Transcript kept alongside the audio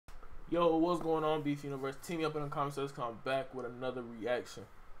Yo, what's going on, Beef Universe? Team me up in the comment section. I'm back with another reaction.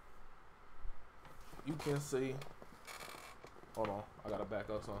 You can see. Hold on, I gotta back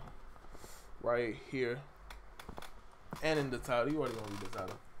up some. Right here, and in the title. You already gonna read the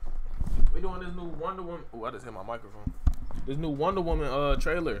title. We doing this new Wonder Woman. Oh, I just hit my microphone. This new Wonder Woman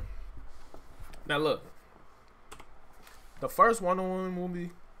trailer. Now look, the first Wonder Woman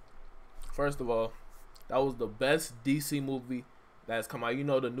movie. First of all, that was the best DC movie that's come out. You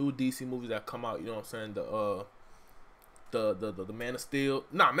know, the new DC movies that come out, you know what I'm saying? The Man of Steel.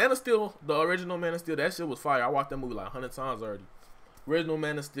 Nah, Man of Steel, the original Man of Steel, that shit was fire. I watched that movie like 100 times already. Original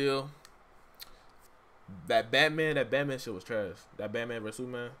Man of Steel. That Batman shit was trash. That Batman vs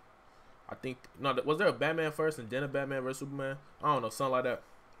Superman. I think, no, was there a Batman first and then a Batman vs Superman? I don't know, something like that.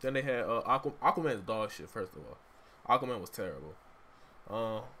 Then they had Aquaman's dog shit, first of all. Aquaman was terrible.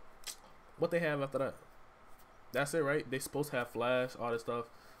 What they have after that? That's it, right? They supposed to have Flash, all this stuff.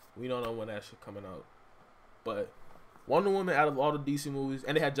 We don't know when that shit coming out. But Wonder Woman, out of all the DC movies,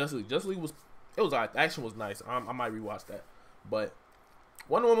 and they had Justice League. Justice League was, it was like, the action was nice. I might rewatch that. But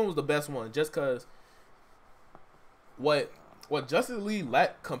Wonder Woman was the best one, just cause what Justice League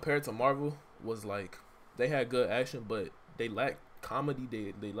lacked compared to Marvel was like, they had good action, but they lacked comedy.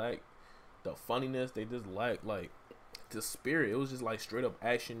 They lacked the funniness. They just lacked like the spirit. It was just like straight up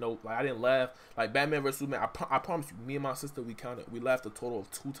action. No, like I didn't laugh. Like Batman vs Superman, I promise you, me and my sister, we laughed a total of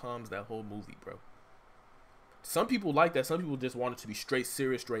 2 times that whole movie, bro. Some people like that. Some people just want it to be straight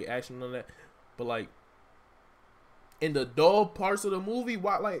serious, straight action on that. But like in the dull parts of the movie,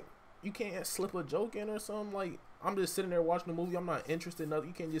 why, like, you can't slip a joke in or something? Like, I'm just sitting there watching the movie. I'm not interested enough.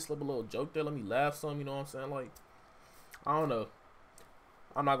 You can't just slip a little joke there. Let me laugh some. You know what I'm saying? Like, I don't know.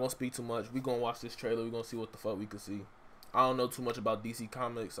 I'm not gonna speak too much. We gonna watch this trailer. We gonna see what the fuck we can see. I don't know too much about DC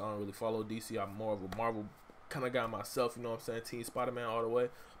Comics. I don't really follow DC. I'm more of a Marvel kind of guy myself. You know what I'm saying? Team Spider-Man all the way.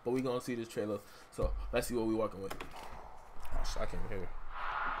 But we gonna see this trailer. So let's see what we working with. Gosh, I can't hear.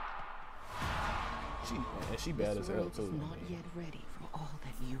 She bad as hell too. Not yet ready for all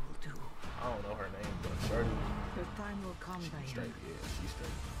that you will do. I don't know her name, but Shirley. Her time will come, She's straight. Yeah, she's straight.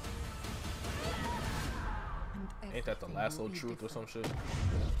 Ain't that the Lasso Truth or some shit?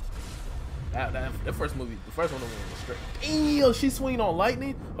 The first movie, the first one was straight. Ew, she swinging on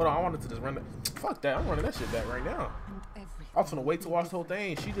lightning. Hold on, I wanted to just run that. Fuck that, I'm running that shit back right now. I was gonna wait to watch the whole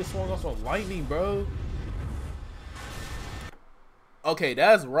thing. She just swung off on lightning, bro. Okay,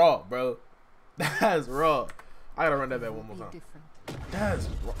 that's raw, bro. That's raw. I gotta run that back one more time. That's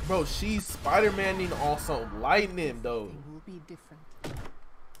raw. Bro, she's Spider-Man-ing on some lightning, though.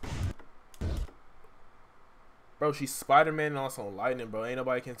 Bro, she's Spider-Man on some lightning, bro. Ain't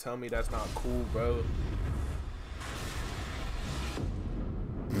nobody can tell me that's not cool, bro.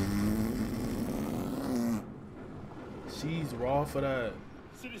 She's raw for that.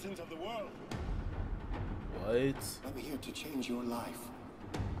 Citizens of the world. What? I'm here to change your life.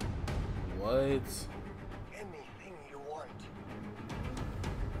 What? Anything you want.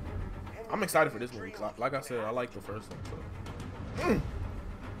 I'm excited for this movie, cause like I said, I like the first one. So.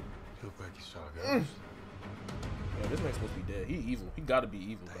 Look like you saw ghosts. Yeah, this man's supposed to be dead. He evil. He gotta be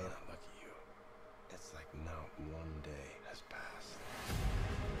evil, bro. Lucky you. It's like now one day has passed.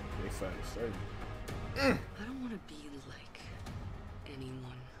 Big fat straight. I don't want to be like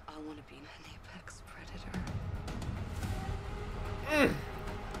anyone. I want to be an apex predator.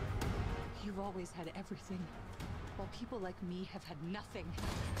 You've always had everything, while people like me have had nothing.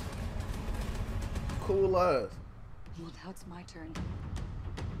 Cool ass. Well, now it's my turn.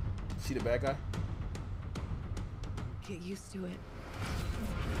 She the bad guy? Get used to it.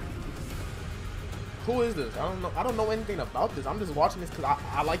 Who is this? I don't know anything about this. I'm just watching this because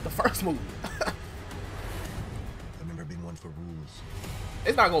I like the first movie. I've never been one for rules.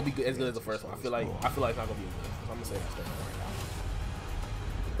 It's not gonna be good, as good as the first one. I feel like it's not gonna be as good. So I'm gonna say that straight right now.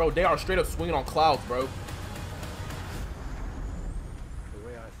 Bro, they are straight up swinging on clouds, bro. The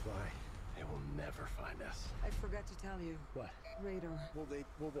way I fly, they will never find us. I forgot to tell you. What? Radar. Will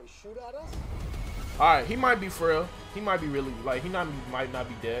they shoot at us? All right, he might be for real. He might be really, like, might not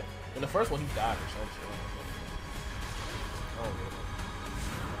be dead. In the first one, he died or some shit. Oh, man.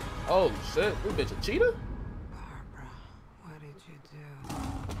 Oh shit, this bitch a cheetah? Barbara, what did you do?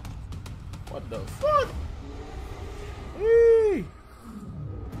 What the fuck? Eee.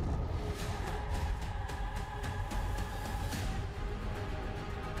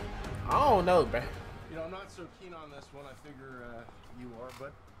 I don't know, bruh. You know, I'm not so keen on this one. I figure you are,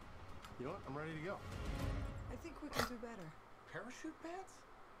 but you know what? I'm ready to go. I think we can do better. Parachute pants?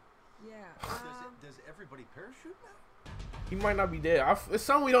 Yeah. Does everybody parachute now? He might not be dead. It's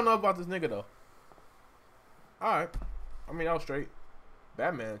something we don't know about this nigga though. All right. I mean, that was straight.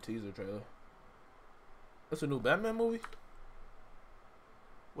 Batman teaser trailer. That's a new Batman movie?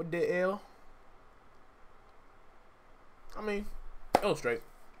 What the hell? I mean, it was straight.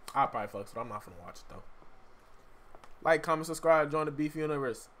 I'll probably fuck with it. I'm not finna watch it though. Like, comment, subscribe, join the Beef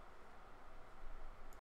Universe.